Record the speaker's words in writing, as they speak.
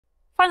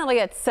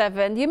Finally at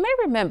 7, you may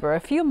remember a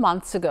few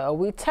months ago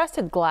we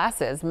tested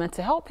glasses meant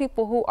to help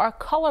people who are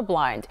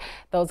colorblind.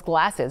 Those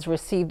glasses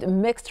received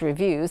mixed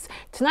reviews.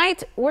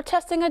 Tonight we're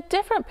testing a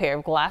different pair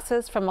of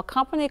glasses from a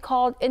company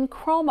called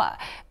Enchroma.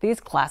 These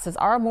glasses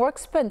are more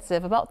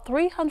expensive, about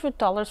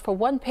 $300 for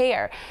one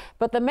pair,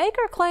 but the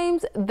maker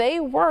claims they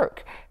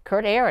work.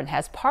 Kurt Aaron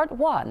has part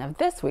 1 of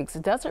this week's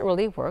Does It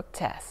Really Work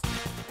test.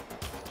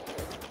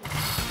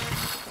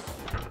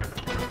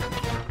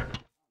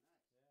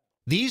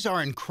 These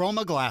are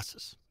Enchroma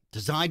glasses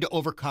designed to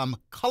overcome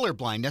color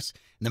blindness,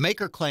 and the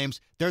maker claims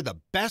they're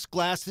the best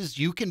glasses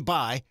you can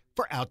buy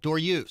for outdoor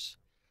use.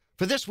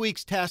 For this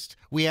week's test,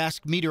 we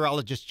asked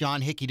meteorologist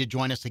John Hickey to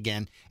join us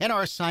again and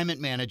our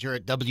assignment manager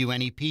at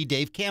WNEP,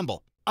 Dave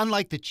Campbell.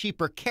 Unlike the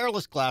cheaper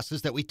Careless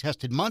glasses that we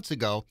tested months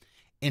ago,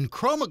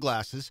 Enchroma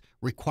glasses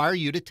require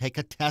you to take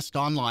a test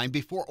online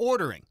before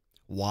ordering.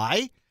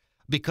 Why?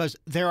 Because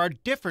there are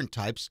different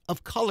types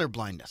of color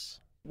blindness.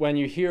 When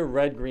you hear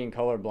red-green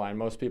colorblind,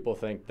 most people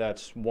think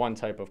that's one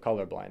type of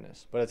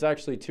colorblindness, but it's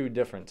actually two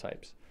different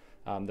types.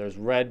 There's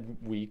red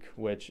weak,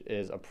 which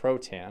is a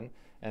protan,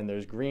 and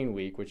there's green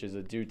weak, which is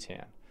a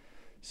deutan.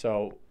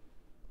 So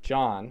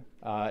John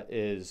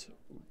is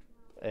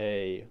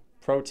a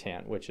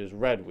protan, which is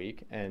red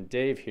weak, and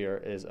Dave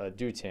here is a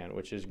deutan,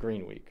 which is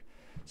green weak.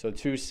 So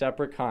two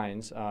separate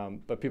kinds,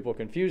 but people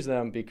confuse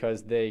them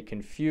because they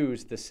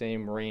confuse the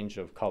same range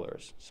of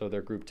colors. So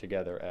they're grouped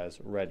together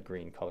as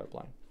red-green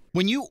colorblind.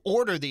 When you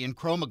order the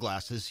Enchroma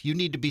glasses, you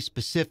need to be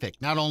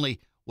specific, not only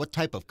what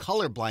type of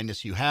color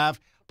blindness you have,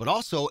 but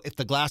also if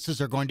the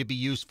glasses are going to be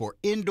used for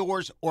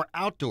indoors or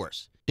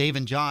outdoors. Dave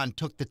and John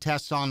took the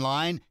tests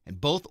online and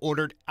both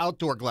ordered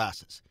outdoor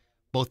glasses.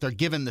 Both are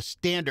given the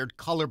standard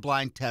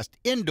colorblind test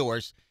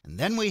indoors, and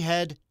then we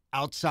head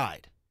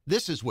outside.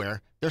 This is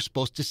where they're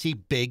supposed to see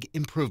big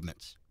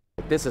improvements.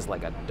 This is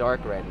like a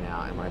dark red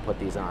now, and when I put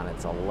these on,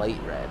 it's a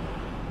light red.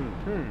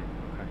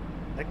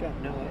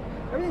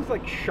 Everything's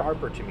like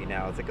sharper to me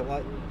now. It's like a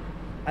lot,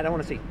 I don't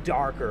want to say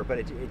darker, but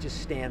it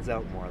just stands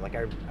out more. Like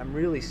I'm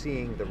really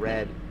seeing the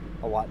red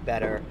a lot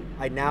better.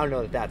 I now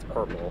know that that's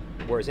purple,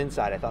 whereas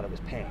inside I thought it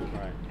was pink.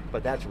 Right.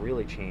 But that's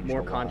really changed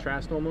More a lot.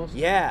 contrast almost?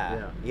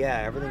 Yeah,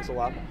 everything's a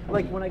lot,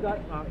 like when I got,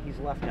 he's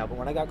left now, but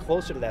when I got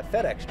closer to that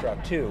FedEx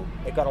truck too,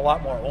 it got a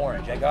lot more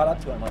orange. I got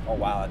up to it, I'm like, oh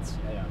wow,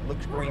 it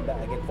looks green, but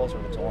I get closer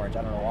and it's orange.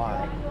 I don't know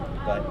why.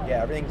 But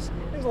yeah, everything's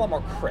a lot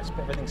more crisp.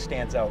 Everything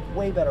stands out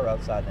way better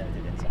outside than it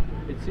did inside.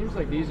 It seems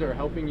like these are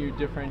helping you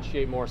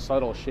differentiate more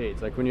subtle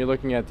shades, like when you're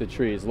looking at the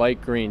trees,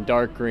 light green,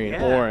 dark green,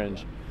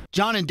 orange.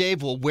 John and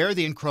Dave will wear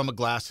the Enchroma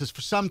glasses for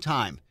some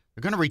time.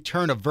 They're going to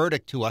return a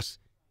verdict to us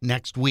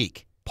next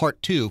week.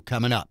 Part 2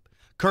 coming up.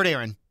 Kurt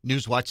Aaron,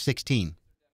 Newswatch 16.